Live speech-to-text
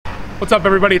What's up,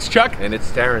 everybody? It's Chuck. And it's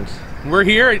Terrence. We're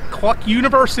here at Cluck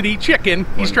University Chicken,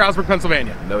 East Stroudsburg,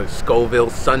 Pennsylvania. Another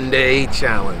Scoville Sunday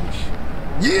challenge.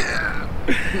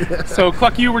 Yeah! So,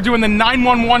 Cluck U, we're doing the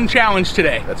 911 challenge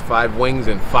today. That's 5 wings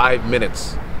in 5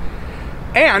 minutes.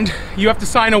 And you have to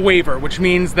sign a waiver, which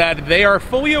means that they are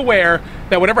fully aware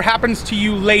that whatever happens to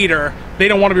you later, they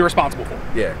don't want to be responsible for.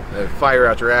 Yeah, fire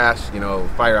out your ass,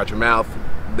 fire out your mouth.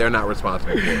 They're not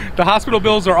responsible for it. The hospital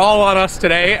bills are all on us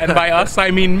today, and by us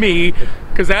I mean me,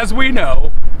 because as we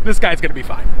know, this guy's gonna be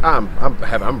fine.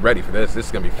 I'm ready for this. This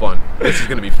is gonna be fun. This is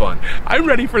gonna be fun. I'm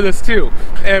ready for this too.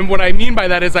 And what I mean by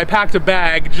that is I packed a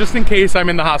bag just in case I'm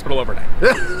in the hospital overnight.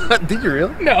 Did you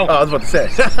really? No. Oh, I was about to say.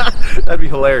 That'd be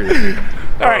hilarious.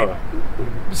 All right.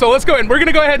 So let's go in. We're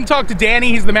gonna go ahead and talk to Danny.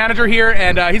 He's the manager here,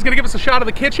 and he's gonna give us a shot of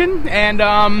the kitchen. And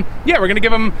yeah, we're gonna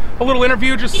give him a little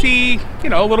interview, just see,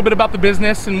 a little bit about the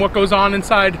business and what goes on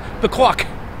inside the Cluck.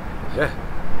 Yeah.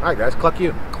 All right, guys. Cluck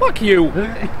U. Cluck U.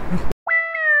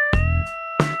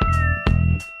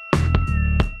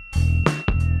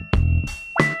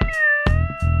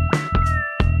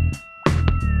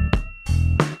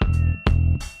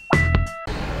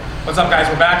 What's up, guys?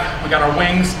 We're back. We got our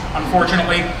wings.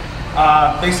 Unfortunately,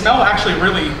 they smell actually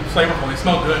really flavorful. They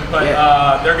smell good, but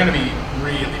they're going to be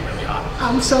really, really hot.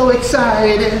 I'm so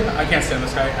excited. I can't stand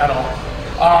this guy at all.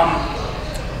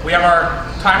 We have our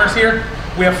timers here.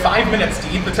 We have 5 minutes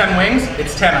to eat the 10 wings.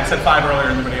 It's 10. I said 5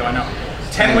 earlier in the video, I know.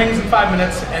 10 wings in 5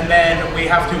 minutes, and then we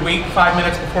have to wait 5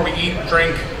 minutes before we eat,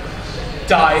 drink,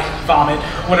 die, vomit,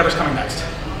 whatever's coming next.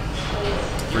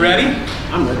 You ready?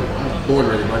 I'm ready. I'm born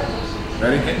ready, Mike.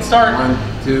 Ready? Hit and start.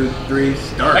 1, 2, 3,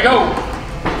 start. I go.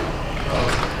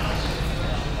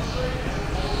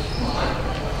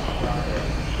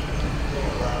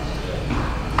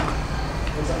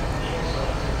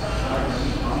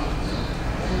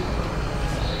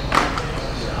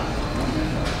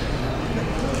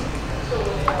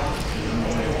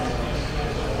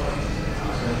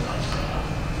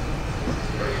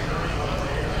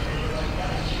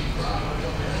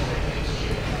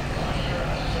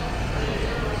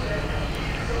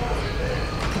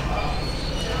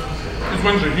 These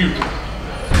wings are huge.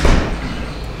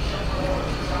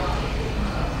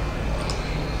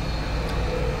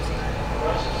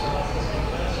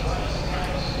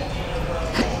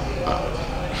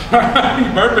 You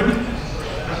burping.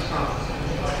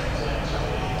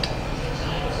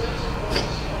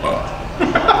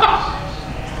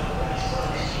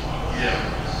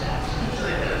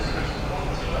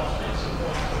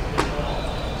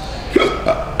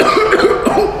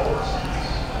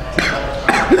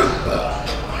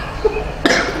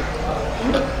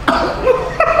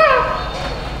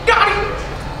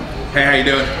 Hey, how you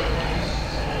doing?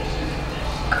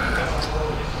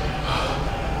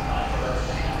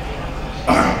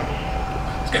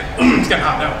 It's getting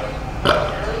hot now.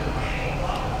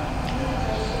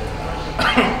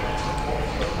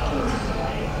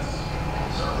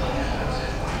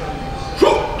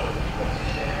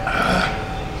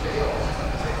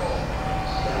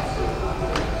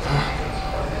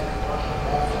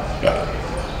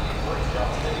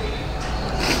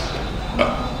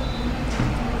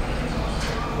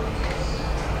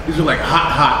 These are like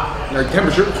hot. Their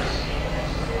temperature.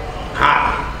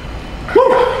 Hot.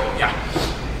 Woo! Yeah.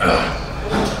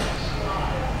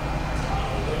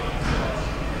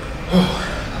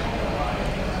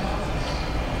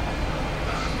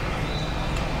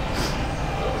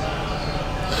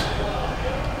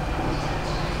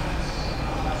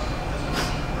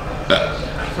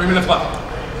 3 minutes left.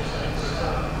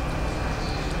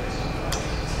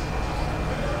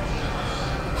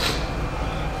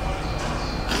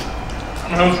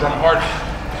 My nose is running hard.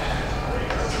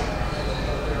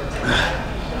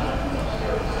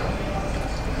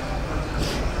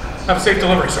 Have a safe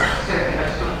delivery, sir.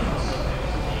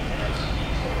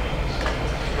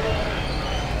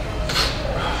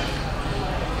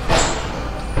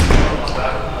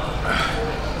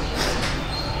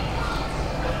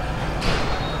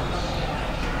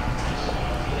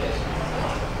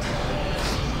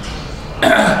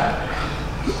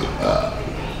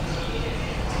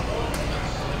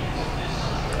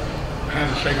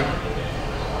 Hands are shaking.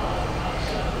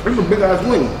 This is a big ass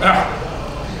wing. Yeah.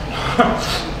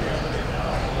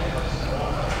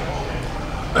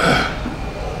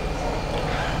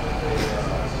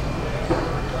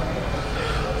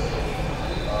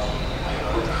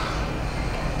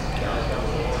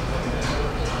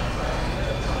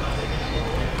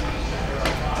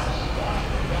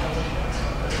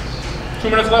 2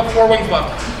 minutes left, 4 wings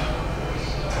left.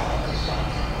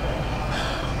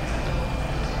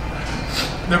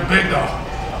 They're big though.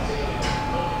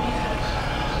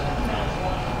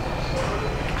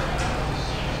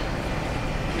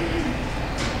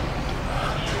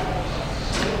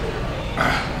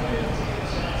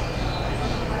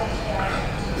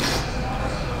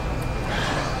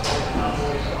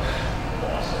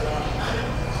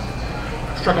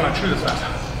 struggling to chew this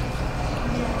fast.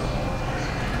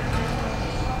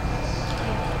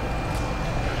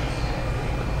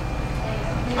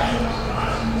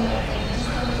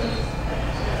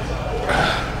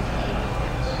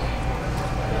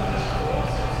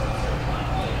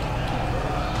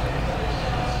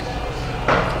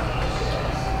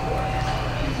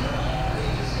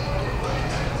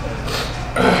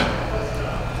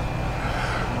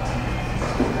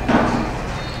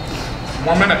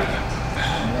 One minute.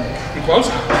 You close?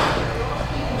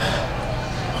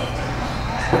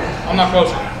 I'm not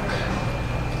close.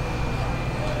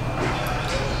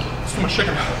 It's too much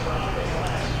chicken.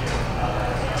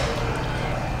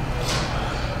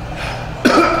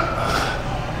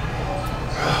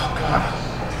 Oh, God.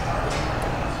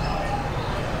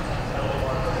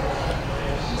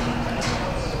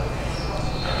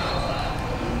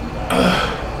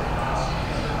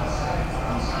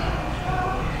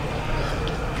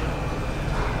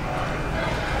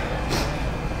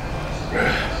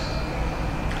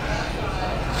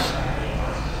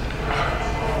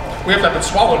 We have to have it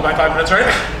swallowed by 5 minutes, right?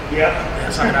 Yeah.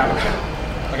 It's not gonna happen.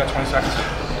 I got 20 seconds.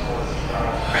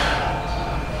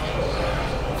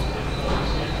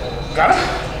 Got it?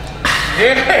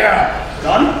 Yeah!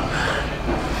 Done?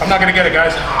 I'm not gonna get it,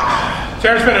 guys.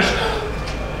 Terrence finished.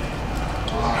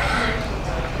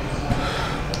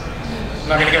 I'm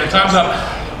not gonna get it. Time's up.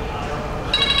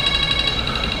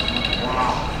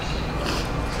 Wow.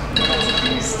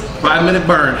 5-minute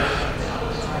burn.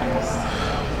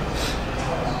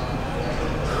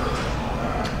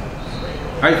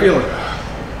 How you feeling?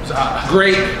 It's hot.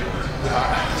 Great.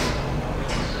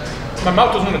 My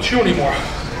mouth doesn't want to chew anymore.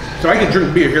 So I can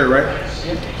drink beer here, right?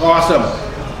 Awesome.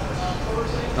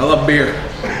 I love beer.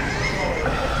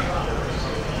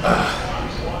 I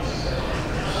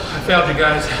failed you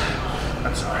guys.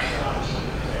 I'm sorry.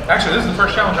 Actually, this is the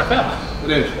first challenge I failed.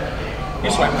 It is.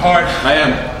 You're sweating hard. I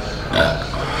am.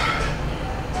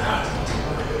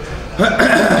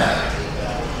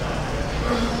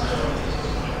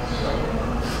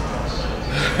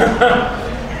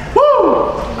 Woo!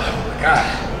 Oh my God.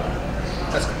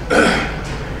 That's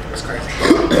crazy.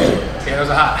 Yeah,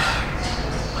 those are hot.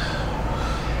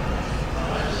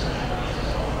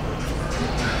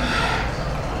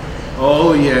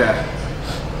 Oh yeah.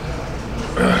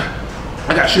 I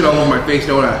got shit all over my face,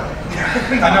 don't I? I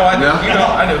know, I do. No? You know,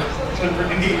 I do.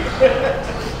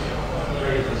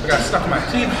 I got stuck in my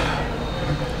teeth.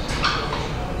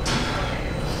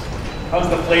 How's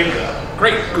the flavor though?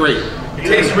 Great. Great. It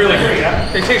tastes really good.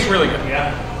 Yeah. It tastes really good.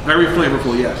 Yeah. Very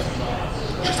flavorful, yes.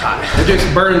 Just hot. It just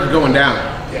burns going down.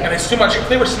 And it's too much. If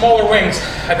they were smaller wings,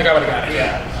 I think I would have got it.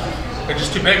 Yeah. They're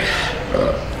just too big.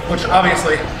 Which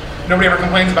obviously, nobody ever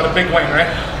complains about a big wing, right?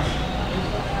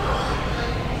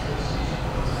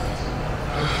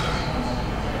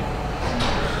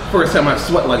 First time I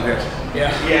sweat like this.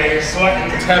 Yeah. Yeah, you're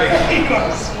sweating. It's heavy. You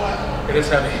are sweating. It is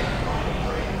heavy.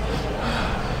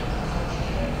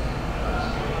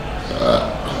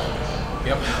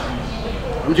 Yep.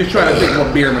 I'm just trying to think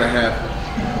what beer I'm gonna have.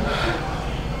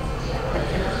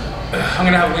 I'm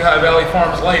gonna have Lehigh Valley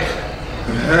Farms Light.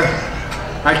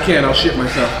 I can't, I'll shit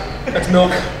myself. That's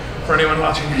milk for anyone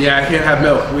watching. Yeah, I can't have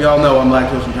milk. We all know I'm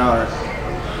lactose intolerant.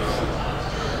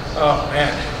 Oh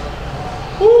man.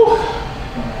 Woo!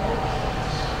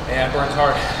 Yeah, it burns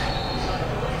hard.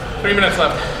 3 minutes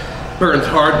left. Burns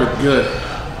hard but good.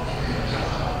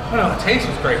 Oh no, the taste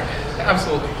was great.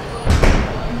 Absolutely.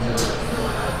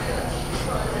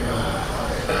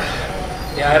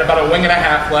 Yeah, I had about a wing and a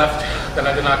half left that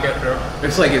I did not get through.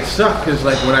 It's like it sucked because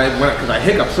like because I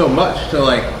hiccup so much, so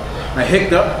like I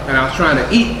hiccuped up and I was trying to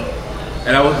eat,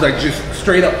 and I was like just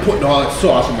straight up putting all that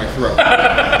sauce in my throat.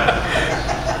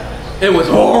 It was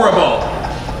horrible.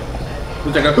 It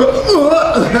was like a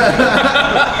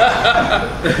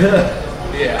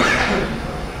Yeah.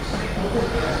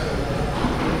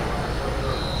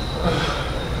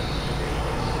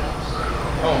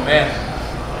 Oh man.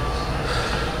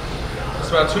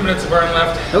 Just about 2 minutes of burn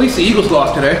left. At least the Eagles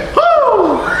lost today.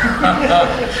 Woo!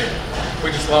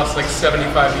 We just lost like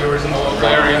 75 viewers in the local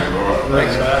area.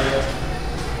 Thanks for that.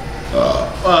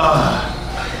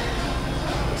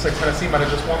 Looks like Tennessee might have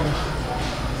just won.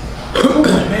 Oh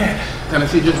man.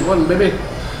 Tennessee just won, baby.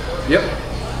 Yep.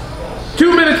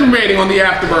 2 minutes remaining on the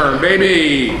afterburn,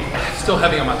 baby. Still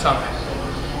heavy on my tongue.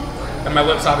 And my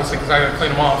lips, obviously, because I gotta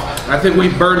clean them off. I think we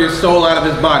burned his soul out of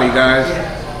his body, guys.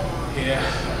 Yeah.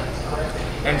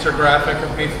 Enter graphic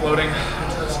of me floating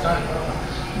into the sky.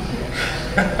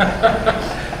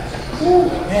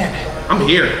 Ooh, man. I'm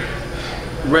here.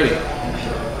 Ready.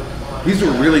 These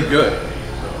were really good.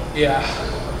 Yeah.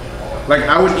 Like,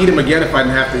 I would eat them again if I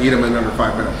didn't have to eat them in under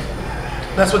 5 minutes.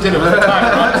 That's what did it with the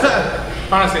timer,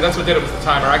 honestly, that's what did it with the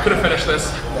timer. I could have finished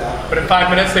this, but in 5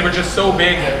 minutes, they were just so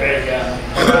big.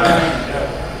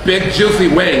 Big, juicy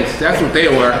wings. That's what they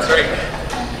were. That's right.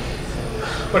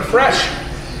 But fresh.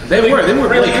 They were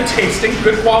really good tasting,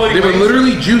 good quality They wings. were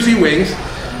literally juicy wings.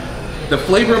 The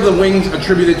flavor of the wings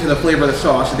attributed to the flavor of the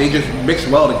sauce. They just mixed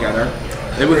well together.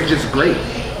 It was just great.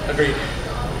 Agreed.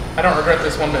 I don't regret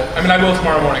this one bit. I mean, I will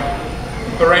tomorrow morning.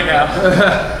 But right now,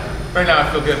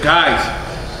 I feel good. Guys.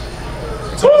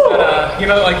 It's almost that, you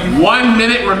know, like 1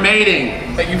 minute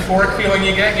remaining. That euphoric feeling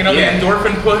you get, you know, the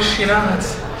endorphin push, you know,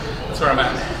 that's where I'm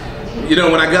at. You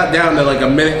know, when I got down to like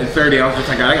 1 minute and 30, I was just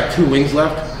like, I got 2 wings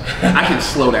left. I can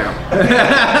slow down.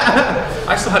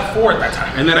 I still had 4 at that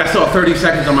time. And then I saw 30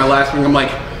 seconds on my last wing. I'm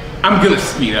like, I'm gonna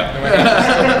speed up.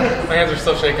 My hands are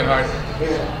still shaking hard.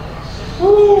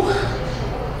 Woo!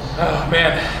 Oh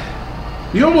man.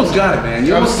 You almost got it,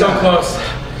 man. I was so close.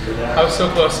 I was so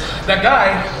close. That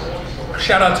guy,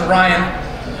 shout out to Ryan,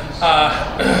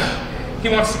 he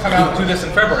wants to come out and do this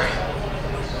in February.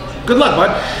 Good luck,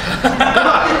 bud. Good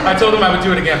luck. I told him I would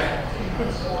do it again.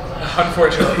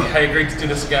 Unfortunately, I agreed to do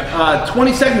this again.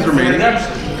 20 seconds remaining. That's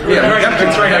right.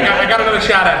 I got another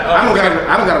shot at it.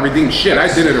 I don't gotta redeem shit. I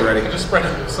did it already. I just spread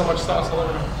so much sauce all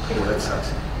over. Oh, that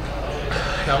sucks.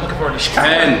 Yeah, I'm looking forward to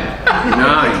 10,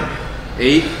 9,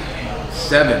 8,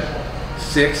 7,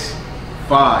 6,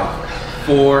 5,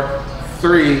 4,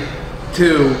 3,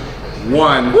 2,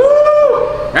 1. Woo!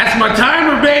 That's my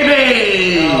timer,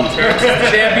 baby!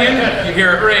 Champion, you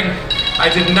hear it ring. I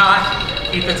did not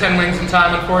eat the 10 wings in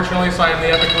time, unfortunately, so I am the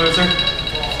epic loser.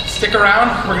 Stick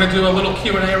around. We're gonna do a little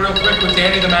Q&A real quick with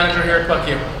Danny, the manager here at Cluck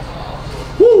U.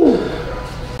 Woo!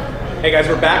 Hey guys,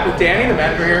 we're back with Danny, the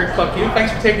manager here at Cluck U.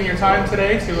 Thanks for taking your time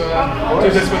today to do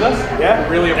this with us. Yeah,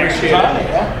 really appreciate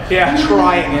it. Yeah,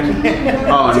 trying it.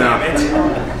 Oh no.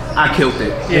 I killed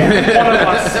it. Yeah, one of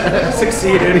us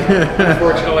succeeded,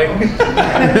 unfortunately.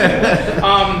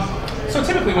 So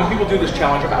typically when people do this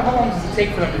challenge, about how long does it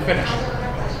take for them to finish?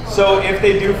 So if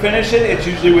they do finish it, it's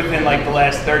usually within like the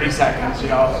last 30 seconds. You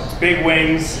know, it's big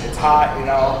wings, it's hot. You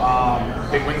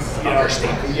know, Big wings, you know,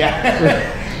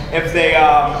 yeah. If they,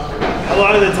 a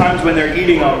lot of the times when they're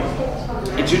eating them,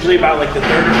 it's usually about like the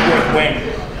 3rd or 4th wing.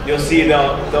 You'll see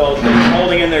they're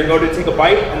holding in there, go to take a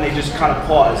bite, and they just kind of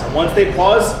pause. And once they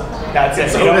pause, that's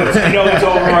it. You know it's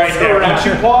over right there. Once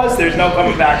you pause, there's no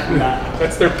coming back from that.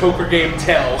 That's their poker game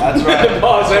tell. That's right. The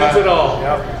pause ends it all.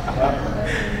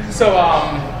 Yep. So,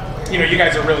 you know, you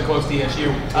guys are really close to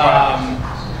ESU.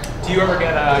 Do you ever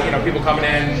get, you know, people coming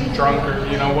in drunk or,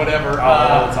 you know, whatever?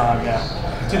 All the time, yeah.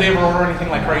 Do they ever order anything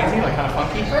like crazy, like kind of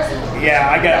funky?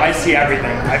 Yeah, I see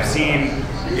everything. I've seen,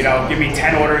 you know, give me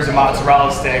 10 orders of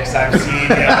mozzarella sticks. I've seen,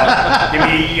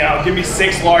 give me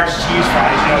 6 large cheese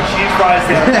fries. You know, cheese fries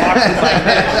that are boxes like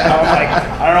this. I'm like,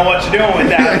 I don't know what you're doing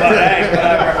with that, but hey,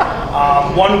 whatever.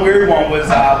 One weird one was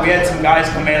we had some guys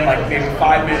come in like maybe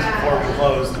 5 minutes before we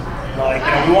closed. They're like,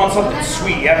 you know, we want something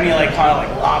sweet. You have any like kind of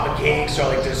like lava cakes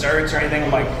or like desserts or anything?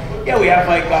 I'm like, yeah, we have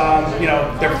like, you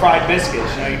know, they're fried biscuits.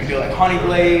 You know, you can do like honey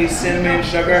glaze, cinnamon,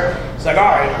 sugar. It's like,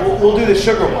 all right, we'll do the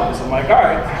sugar ones. I'm like, all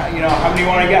right, you know, how many do you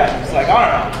want to get? He's like, I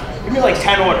don't know, give me like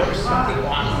 10 orders.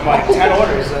 I'm like, 10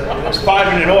 orders? That's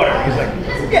 5-minute order. He's like,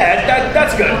 yeah,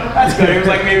 that's good. That's good. It was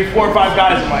like maybe 4 or 5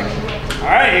 guys. I'm like, all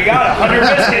right, you got it. 100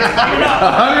 biscuits coming up.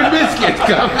 100 biscuits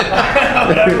coming.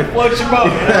 Whatever floats your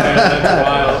boat. That's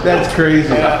wild. That's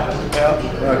crazy. Yeah.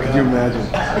 Could you imagine?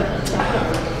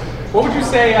 What would you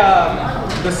say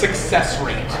the success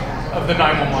rate of the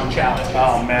 911 challenge is?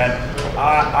 Oh man,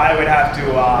 I would have to,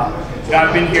 you know,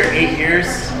 I've been here 8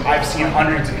 years. I've seen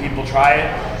hundreds of people try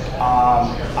it.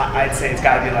 I'd say it's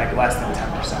got to be like less than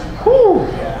 10%. Whew.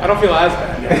 I don't feel as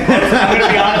bad. I'm going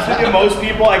to be honest with you, most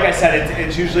people, like I said,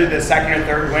 it's usually the 2nd or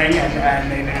 3rd wing,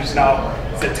 and they just know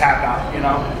it's a tap out, you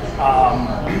know.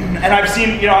 And I've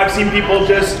seen people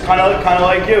just kind of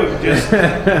like you, just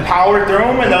power through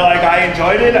them, and they're like, I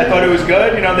enjoyed it, I thought it was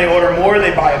good, you know, they order more,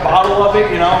 they buy a bottle of it,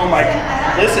 you know. I'm like,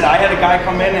 listen, I had a guy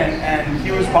come in and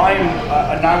he was buying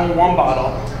a 911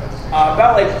 bottle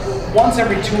about like once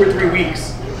every 2 or 3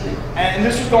 weeks. And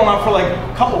this was going on for like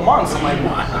a couple months. I'm like,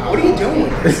 what are you doing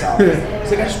with this stuff?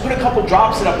 He's like, I just put a couple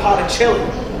drops in a pot of chili,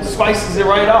 spices it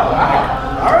right up. I'm like,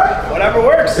 all right, whatever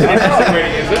works.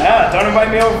 Yeah, don't invite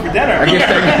me over for dinner. I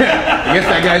guess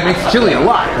that guy makes chili a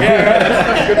lot. Yeah,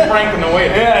 that's a good prank in the way.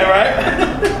 Yeah, right?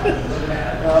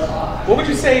 What would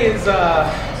you say is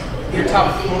your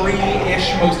top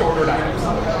 3-ish most ordered items?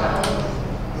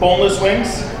 Boneless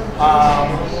wings,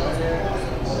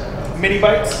 mini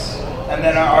bites, And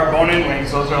then our bone-in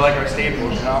wings, those are like our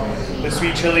staples, you know. The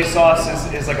sweet chili sauce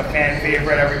is like a fan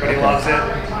favorite. Everybody loves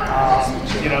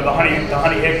it. You know, the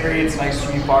honey hickory, it's nice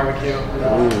sweet barbecue.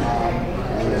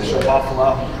 Traditional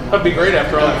buffalo. That'd be great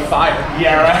after all that fire.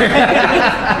 Yeah,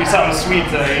 right. Be something sweet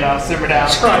to, you know, simmer down.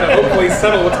 Trying to hopefully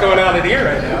settle what's going on in here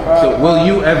right now. So will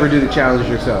you ever do the challenge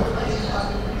yourself?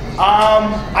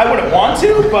 I wouldn't want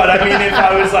to, but I mean, if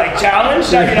I was like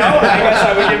challenged, you know, I guess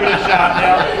I would give it a shot. You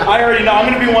know, I already know I'm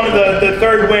going to be one of the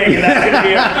third wing, and that's going to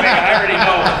be it for me. I already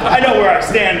know. I know where I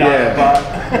stand on it, but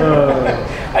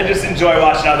I just enjoy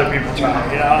watching other people try.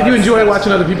 You know, and you enjoy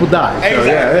watching other people die. So, exactly.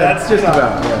 yeah, That's just you know,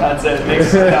 about. Yeah. That's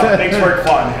it. Makes work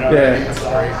fun. You know.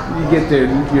 Yeah. You get there,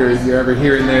 you're ever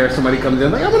here and there. Somebody comes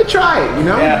in like, I'm going to try it. You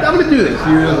know, I'm going to do this.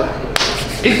 You're like,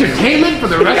 entertainment for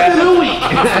the rest of the week.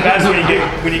 That's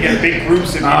when you get big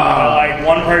groups of people. Like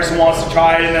one person wants to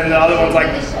try it, and then the other one's like,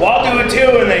 "Well, I'll do it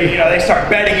too," and they start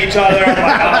betting each other. I'm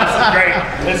like, "Oh, this is great.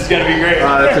 This is gonna be great."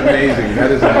 Oh, that's amazing. That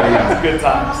is amazing. Good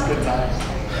times. Good times.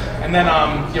 And then,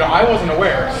 you know, I wasn't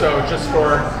aware, so just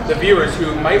for the viewers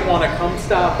who might want to come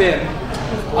stop in,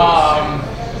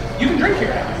 you can drink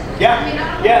here.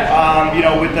 Yeah. You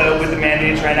know, with the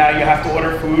mandates right now, you have to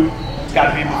order food. It's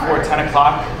got to be before 10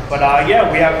 o'clock. But yeah,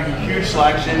 we have a huge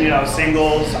selection, you know,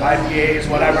 singles,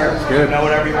 IPAs, whatever. Good. You know,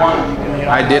 whatever you want. You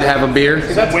know, I did have a beer.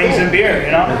 some wings and beer,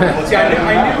 you know. See, I knew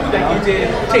that you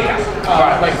did takeout,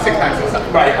 like 6-packs and stuff.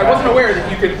 Right. I wasn't aware that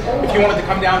you could, if you wanted to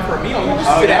come down for a meal, you just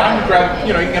sit down and grab,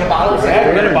 you know, you can get a bottle of something.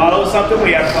 Yeah, we get a bottle of something.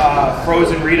 We have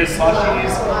frozen Rita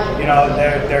slushies. You know,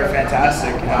 they're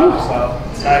fantastic. You know, so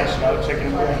it's nice. You know,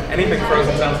 chicken and beer. Anything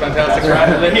frozen sounds fantastic,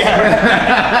 right?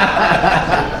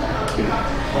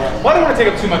 Well, I don't want to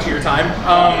take up too much of your time.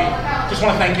 Just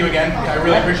want to thank you again. I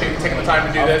really appreciate you taking the time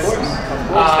to do this. Of course.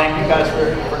 Thank you guys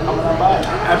for coming on by.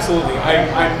 Absolutely.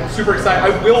 I'm super excited.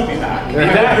 I will be back. I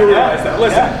hope you realize that.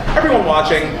 Listen, everyone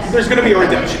watching, there's going to be a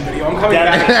redemption video. I'm coming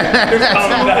back. There's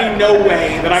absolutely no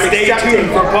way that I'm accepting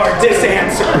for part this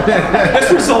answer.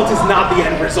 This result is not the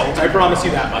end result. I promise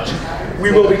you that much. We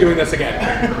will be doing this again.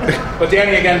 But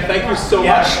Danny, again, thank you so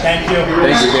much. Thank you.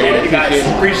 Thank you, guys.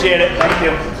 Appreciate it. Thank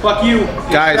you. Cluck U,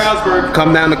 Guys, Stroudsburg.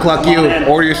 come down to Cluck U.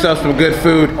 Order yourself some good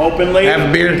food. Openly, have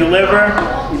a beer. we deliver.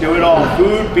 We do it all.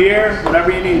 Food, beer, whatever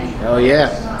you need. Hell yeah.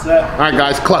 That's it. All right,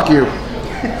 guys, Cluck U.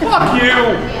 Cluck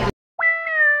U.